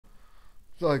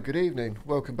So, good evening,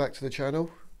 welcome back to the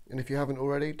channel, and if you haven't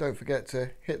already, don't forget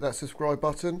to hit that subscribe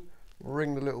button,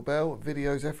 ring the little bell,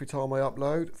 videos every time I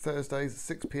upload, Thursdays at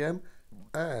 6 PM,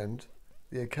 and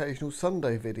the occasional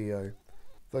Sunday video.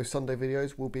 Those Sunday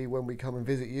videos will be when we come and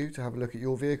visit you to have a look at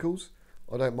your vehicles.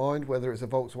 I don't mind whether it's a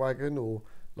Volkswagen or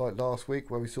like last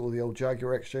week where we saw the old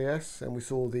Jaguar XJS and we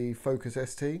saw the Focus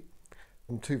ST,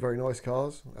 and two very nice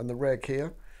cars, and the rare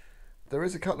Kia. There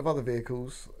is a couple of other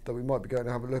vehicles that we might be going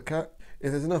to have a look at.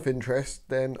 If there's enough interest,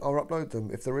 then I'll upload them.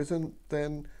 If there isn't,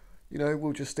 then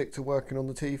we'll just stick to working on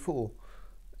the T4.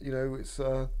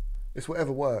 It's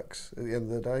whatever works at the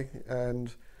end of the day.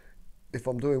 And if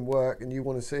I'm doing work and you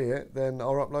want to see it, then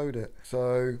I'll upload it.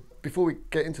 So before we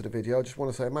get into the video, I just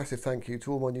want to say a massive thank you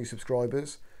to all my new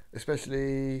subscribers,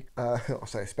 especially I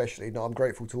say especially. No, I'm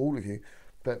grateful to all of you,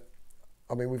 but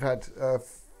I mean we've had a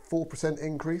 4%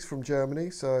 increase from Germany,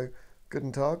 so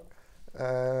guten Tag.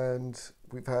 And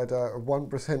we've had a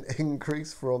 1%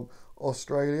 increase from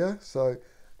Australia, so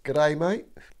g'day mate.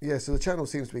 Yeah, so the channel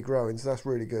seems to be growing, so that's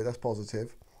really good, that's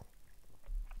positive.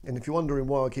 And if you're wondering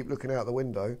why I keep looking out the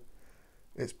window,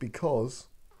 it's because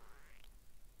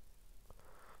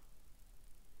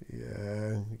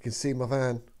you can see my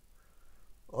van.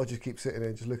 I just keep sitting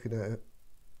there just looking at it.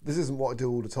 This isn't what I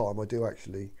do all the time. I do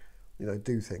actually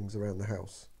do things around the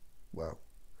house. Well,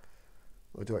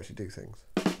 I do actually do things.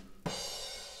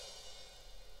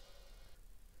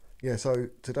 Yeah, so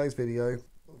today's video,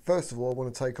 first of all, I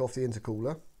want to take off the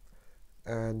intercooler,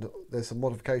 and there's some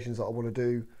modifications that I want to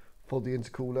do for the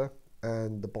intercooler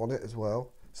and the bonnet as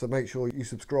well. So make sure you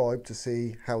subscribe to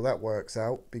see how that works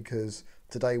out, because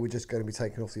today we're just going to be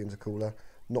taking off the intercooler,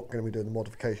 not going to be doing the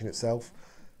modification itself.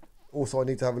 Also, I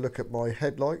need to have a look at my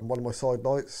headlight, one of my side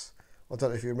lights. I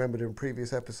don't know if you remembered in a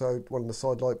previous episode, one of the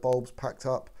side light bulbs packed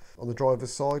up on the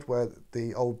driver's side where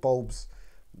the old bulbs,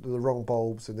 the wrong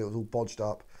bulbs, and it was all bodged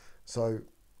up. So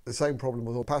the same problem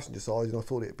was on the passenger side, and I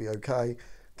thought it'd be okay.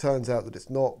 Turns out that it's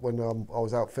not. When I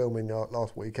was out filming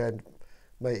last weekend,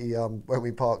 matey, when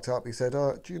we parked up, he said,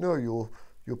 do you know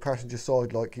your passenger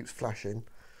side light keeps flashing?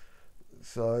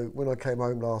 So when I came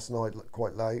home last night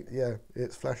quite late, yeah,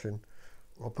 it's flashing.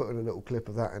 I'll put in a little clip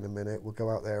of that in a minute. We'll go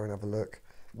out there and have a look.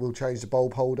 We'll change the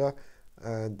bulb holder,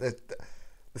 and the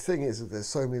thing is that there's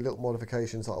so many little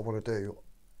modifications that I want to do.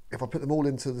 If I put them all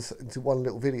into one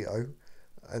little video,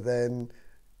 then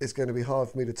it's going to be hard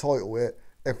for me to title it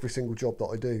every single job that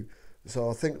I do. So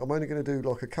I think I'm only going to do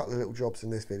like a couple of little jobs in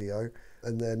this video,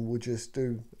 and then we'll just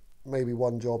do maybe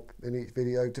one job in each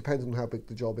video, depending on how big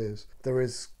the job is. There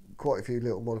is quite a few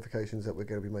little modifications that we're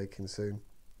going to be making soon.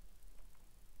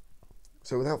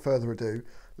 So without further ado,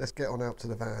 let's get on out to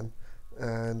the van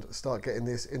and start getting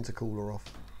this intercooler off.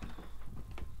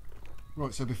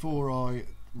 Right, so before I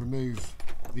remove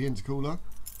the intercooler,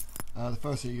 the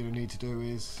first thing you're going to need to do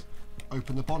is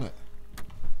open the bonnet.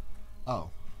 Oh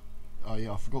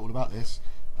yeah, I forgot all about this.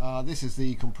 This is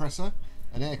the compressor,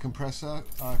 an air compressor,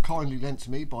 kindly lent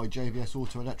to me by JVS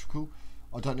Autoelectrical.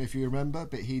 I don't know if you remember,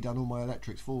 but he done all my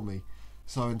electrics for me.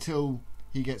 So until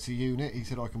he gets a unit, he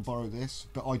said I can borrow this,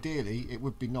 but ideally it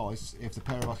would be nice if the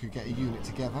pair of us could get a unit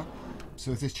together.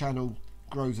 So if this channel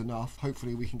grows enough,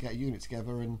 hopefully we can get a unit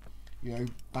together and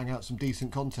bang out some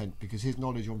decent content, because his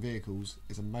knowledge on vehicles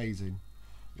is amazing,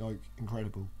 like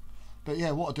incredible. But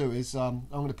yeah, what I'll do is I'm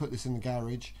going to put this in the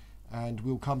garage and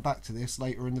we'll come back to this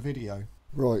later in the video.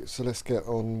 Right, so let's get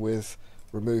on with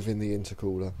removing the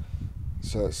intercooler.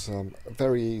 So it's a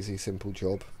very easy, simple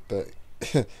job, but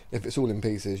if it's all in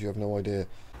pieces, you have no idea.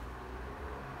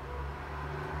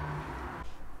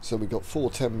 So we've got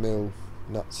 4 10mm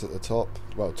nuts at the top,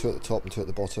 well, 2 at the top and 2 at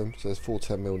the bottom, so there's 4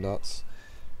 10mm nuts.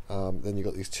 Then you've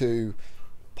got these 2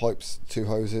 pipes, 2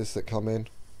 hoses that come in.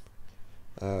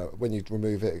 When you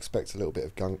remove it, expect a little bit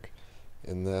of gunk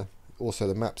in there. Also,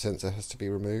 the map sensor has to be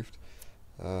removed.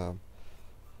 The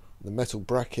metal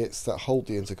brackets that hold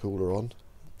the intercooler on,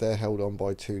 they're held on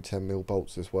by 2 10mm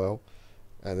bolts as well.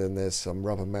 And then there's some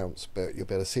rubber mounts, but you'll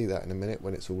be able to see that in a minute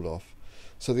when it's all off.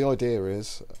 So the idea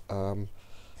is,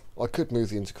 I could move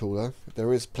the intercooler.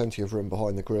 There is plenty of room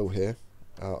behind the grille here,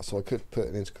 so I could put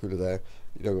an intercooler there.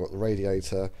 We've got the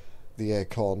radiator, the air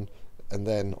con, and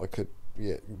then I could,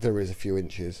 yeah, there is a few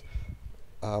inches.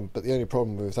 But the only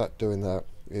problem with doing that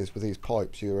is with these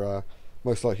pipes, you're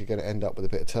most likely going to end up with a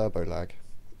bit of turbo lag.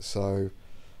 So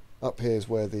up here is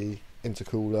where the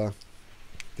intercooler,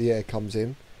 the air comes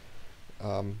in.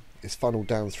 It's funneled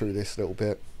down through this little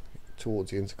bit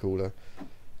towards the intercooler,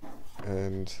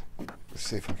 and let's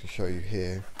see if I can show you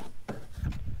here.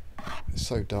 It's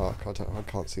so dark, I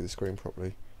can't see the screen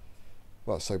properly.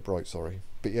 Well, it's so bright, sorry.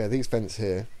 But yeah, these vents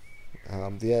here,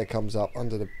 the air comes up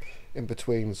in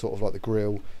between sort of like the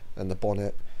grill and the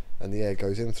bonnet, and the air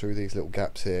goes in through these little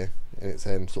gaps here, and it's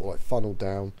then sort of like funneled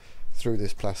down through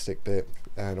this plastic bit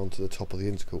and onto the top of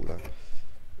the intercooler.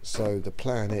 So the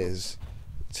plan is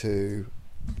to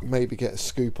maybe get a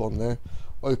scoop on there,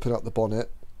 open up the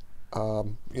bonnet,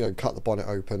 cut the bonnet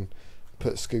open,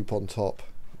 put a scoop on top,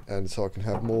 and so I can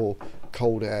have more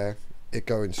cold air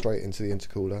going straight into the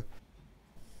intercooler.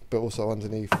 But also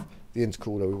underneath the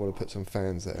intercooler we want to put some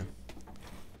fans there.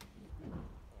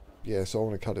 Yeah, so I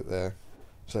want to cut it there.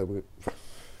 So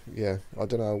I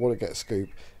don't know, I want to get a scoop.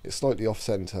 It's slightly off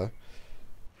centre.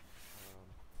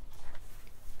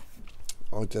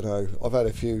 I don't know,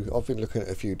 I've been looking at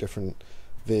a few different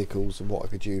vehicles and what I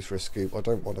could use for a scoop. I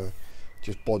don't want to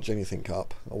just bodge anything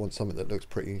up. I want something that looks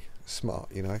pretty smart,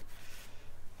 you know.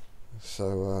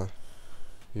 So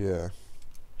yeah,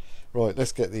 right,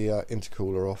 let's get the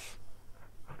intercooler off.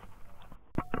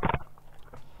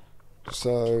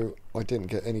 So I didn't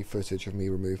get any footage of me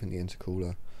removing the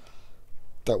intercooler.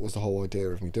 That was the whole idea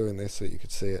of me doing this, so you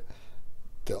could see it.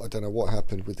 I don't know what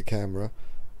happened with the camera.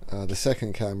 The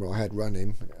second camera I had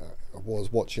running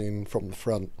was watching from the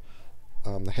front,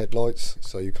 the headlights,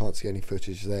 so you can't see any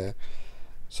footage there.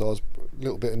 So I was a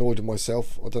little bit annoyed with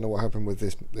myself. I don't know what happened with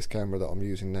this camera that I'm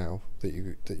using now, that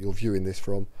you're viewing this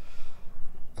from.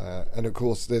 And of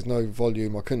course there's no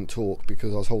volume. I couldn't talk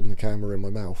because I was holding the camera in my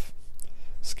mouth.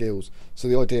 Skills. So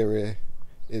the idea here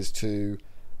is to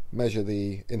measure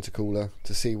the intercooler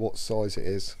to see what size it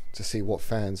is, to see what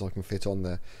fans I can fit on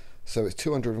there. So it's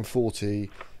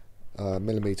 240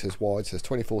 millimeters wide, so it's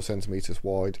 24 centimeters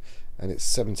wide, and it's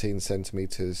 17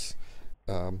 centimeters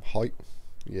height.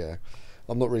 Yeah,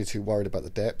 I'm not really too worried about the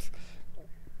depth,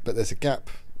 but there's a gap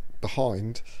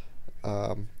behind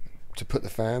to put the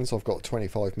fans. I've got a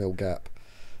 25mm gap,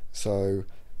 so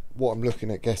what I'm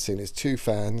looking at getting is two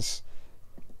fans,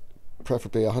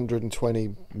 preferably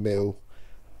 120mm,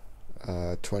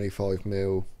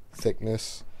 25mm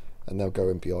thickness, and they'll go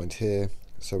in behind here.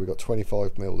 So we've got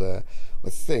 25mm there. I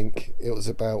think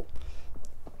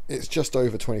it's just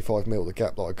over 25mm the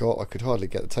gap that I got. I could hardly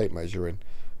get the tape measure in,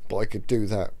 but I could do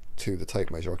that to the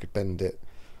tape measure. I could bend it,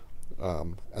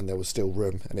 and there was still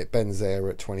room, and it bends there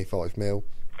at 25mm.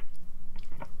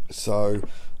 So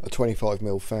a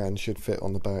 25mm fan should fit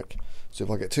on the back. So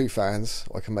if I get two fans,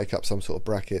 I can make up some sort of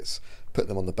brackets, put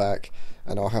them on the back,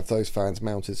 and I'll have those fans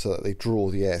mounted so that they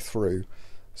draw the air through.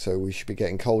 So we should be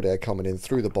getting cold air coming in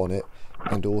through the bonnet,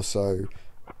 and also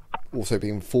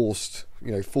being forced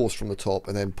from the top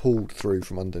and then pulled through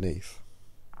from underneath.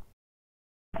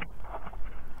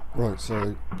 Right,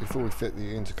 so before we fit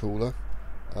the intercooler,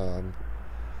 I'm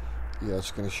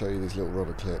just going to show you these little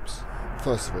rubber clips.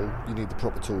 First of all, you need the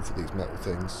proper tool for these metal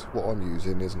things. What I'm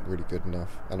using isn't really good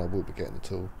enough, and I will be getting the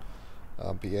tool.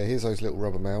 But yeah, here's those little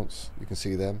rubber mounts. You can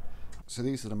see them. So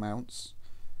these are the mounts.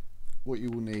 What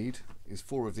you will need is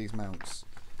 4 of these mounts.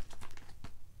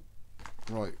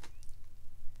 Right,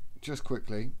 just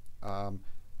quickly, I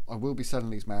will be selling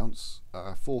these mounts,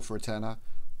 4 for a tenner,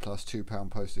 plus £2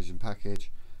 postage and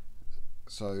package.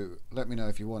 So let me know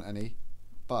if you want any,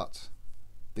 but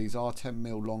these are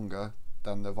 10mm longer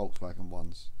than the Volkswagen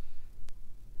ones.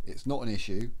 It's not an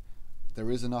issue. There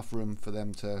is enough room for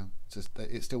them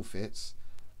it still fits.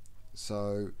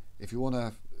 So if you want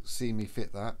to see me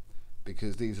fit that,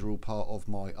 because these are all part of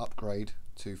my upgrade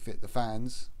to fit the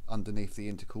fans underneath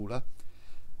the intercooler,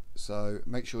 so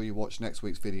make sure you watch next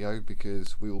week's video,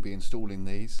 because we will be installing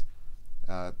these,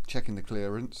 checking the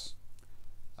clearance,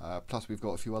 plus we've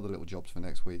got a few other little jobs for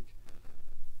next week.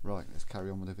 Right, let's carry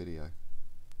on with the video.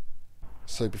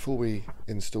 So before we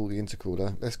install the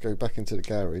intercooler, let's go back into the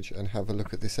garage and have a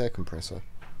look at this air compressor.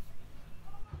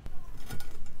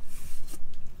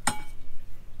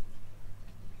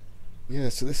 Yeah,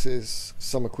 so this is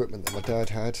some equipment that my dad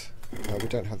had. We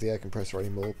don't have the air compressor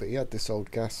anymore, but he had this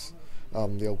old gas,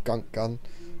 the old gunk gun.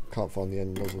 Can't find the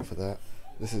end nozzle for that.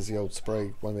 This is the old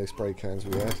spray, one of those spray cans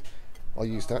we had. I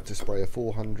used that to spray a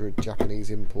 400 Japanese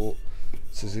import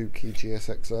Suzuki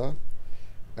GSXR.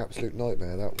 Absolute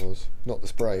nightmare that was. Not the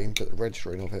spraying, but the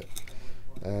registering of it.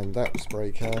 And that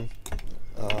spray can,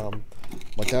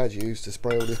 my dad used to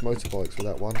spray all his motorbikes with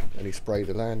that one, and he sprayed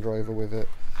a Land Rover with it.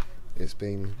 It's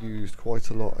been used quite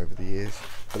a lot over the years,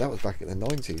 but that was back in the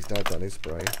 90s. Dad done his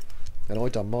spraying, and I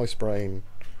done my spraying,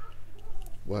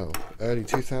 well, early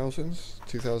 2000s,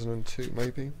 2002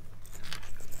 maybe.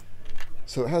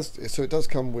 So it does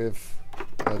come with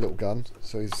a little gun.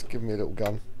 So he's given me a little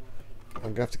gun. I'm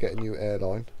going to have to get a new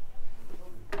airline.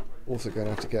 Also going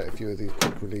to have to get a few of these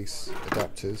quick release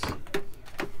adapters.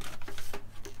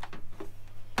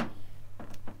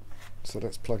 So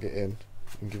let's plug it in.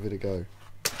 and give it a go.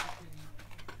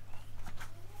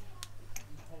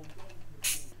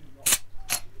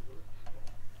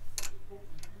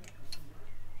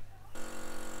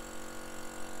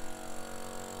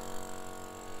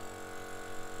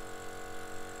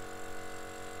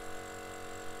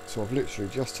 So I've literally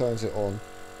just turned it on,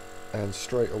 and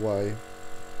straight away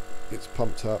it's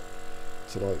pumped up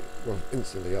to like, well,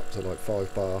 instantly up to like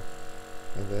 5 bar,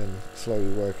 and then slowly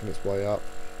working its way up.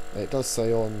 And it does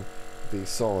say on the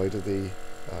side of the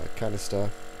canister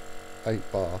 8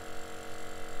 bar,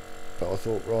 but I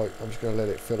thought, right, I'm just going to let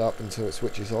it fill up until it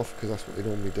switches off, because that's what they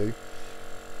normally do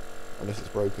unless it's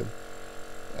broken.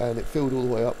 And it filled all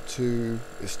the way up to,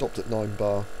 it stopped at 9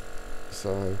 bar,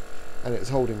 so, and it's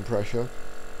holding pressure,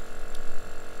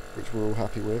 which we're all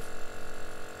happy with.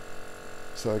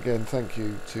 So again, thank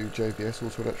you to JVS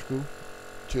Autoelectrical.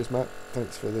 Cheers, Matt.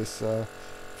 Thanks for this, for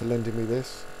lending me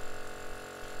this.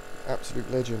 Absolute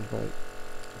legend, mate.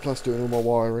 Plus doing all my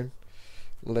wiring.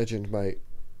 Legend, mate.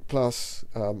 Plus,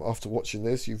 after watching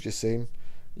this, you've just seen,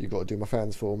 you've got to do my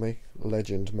fans for me.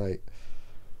 Legend, mate.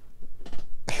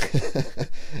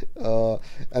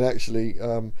 And actually,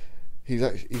 he's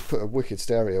put a wicked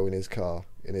stereo in his car,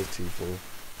 in his T4.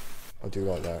 I do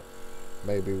like that.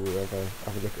 Maybe we'll have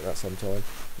a look at that sometime.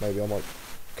 Maybe I might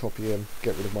copy him,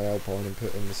 get rid of my Alpine and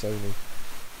put in the Sony.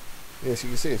 Yeah, so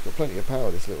you can see it's got plenty of power,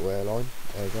 this little air gun.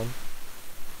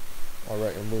 I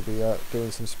reckon we'll be doing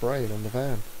some spraying on the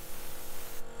van.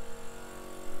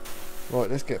 Right,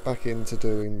 let's get back into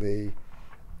doing the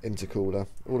intercooler.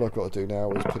 All I've got to do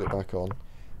now is put it back on,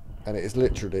 and it is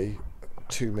literally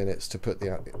 2 minutes to put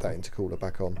that intercooler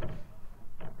back on.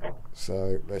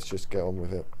 So let's just get on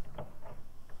with it.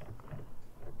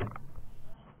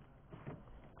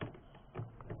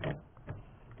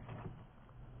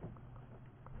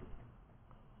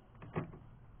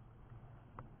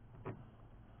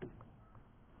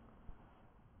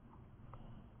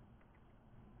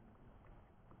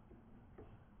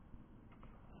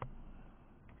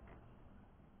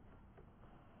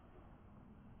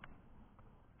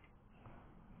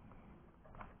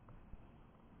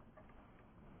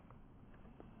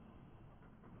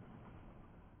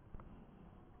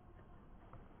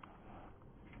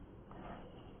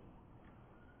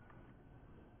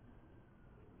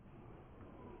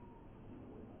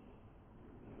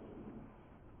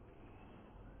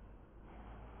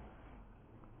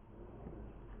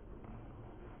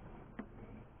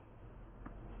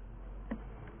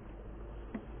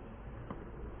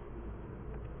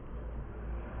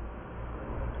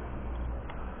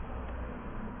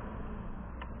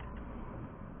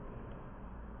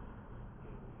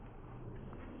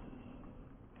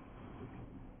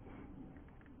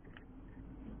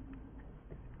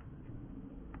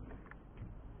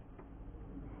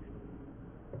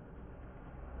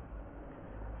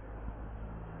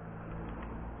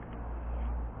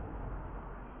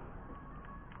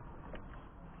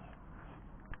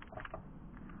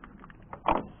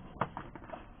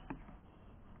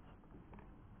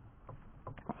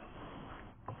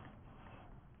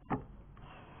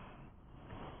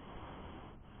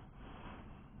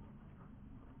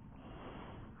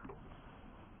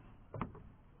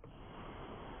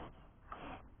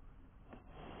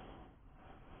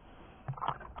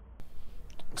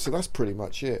 So that's pretty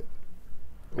much it.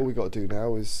 All we got to do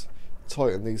now is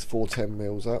tighten these 410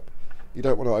 mils up. You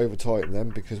don't want to over tighten them,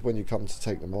 because when you come to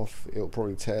take them off, it'll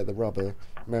probably tear the rubber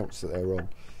mounts that they're on.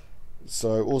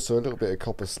 So also a little bit of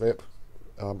copper slip.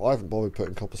 I haven't bothered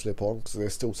putting copper slip on because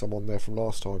there's still some on there from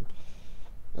last time,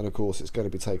 and of course it's going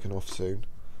to be taken off soon.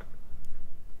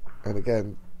 And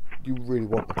again, you really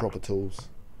want the proper tools.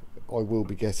 I will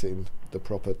be getting the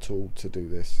proper tool to do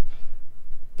this,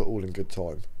 but all in good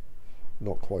time.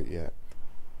 Not quite yet.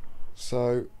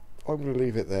 So I'm going to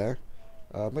leave it there.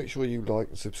 Make sure you like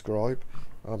and subscribe.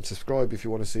 Subscribe if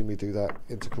you want to see me do that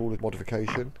intercooler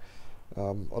modification.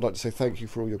 I'd like to say thank you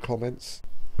for all your comments.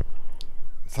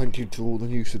 Thank you to all the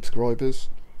new subscribers.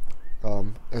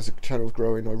 As the channel's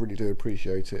growing, I really do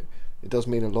appreciate it. It does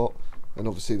mean a lot, and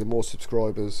obviously the more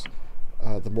subscribers,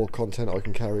 the more content I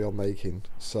can carry on making.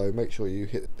 So make sure you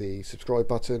hit the subscribe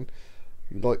button,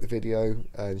 you like the video,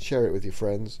 and share it with your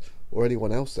friends, or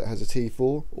anyone else that has a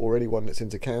T4, or anyone that's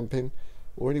into camping,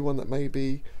 or anyone that may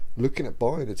be looking at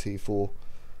buying a T4.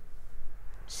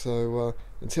 So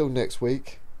until next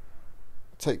week,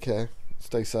 take care,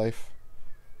 stay safe.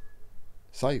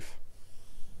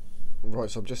 Right,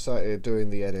 so I'm just sat here doing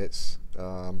the edits.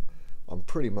 I'm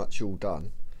pretty much all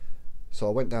done. So I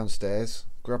went downstairs,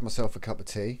 grabbed myself a cup of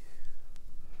tea.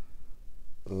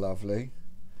 Lovely.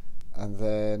 And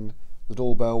then the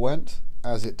doorbell went,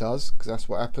 as it does, because that's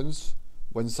what happens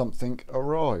when something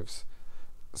arrives.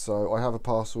 So I have a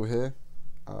parcel here,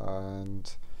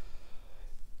 and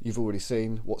you've already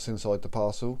seen what's inside the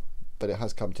parcel, but it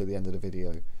has come to the end of the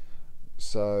video.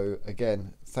 So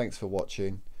again, thanks for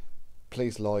watching.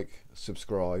 Please like,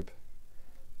 subscribe,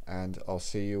 and I'll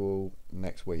see you all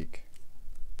next week.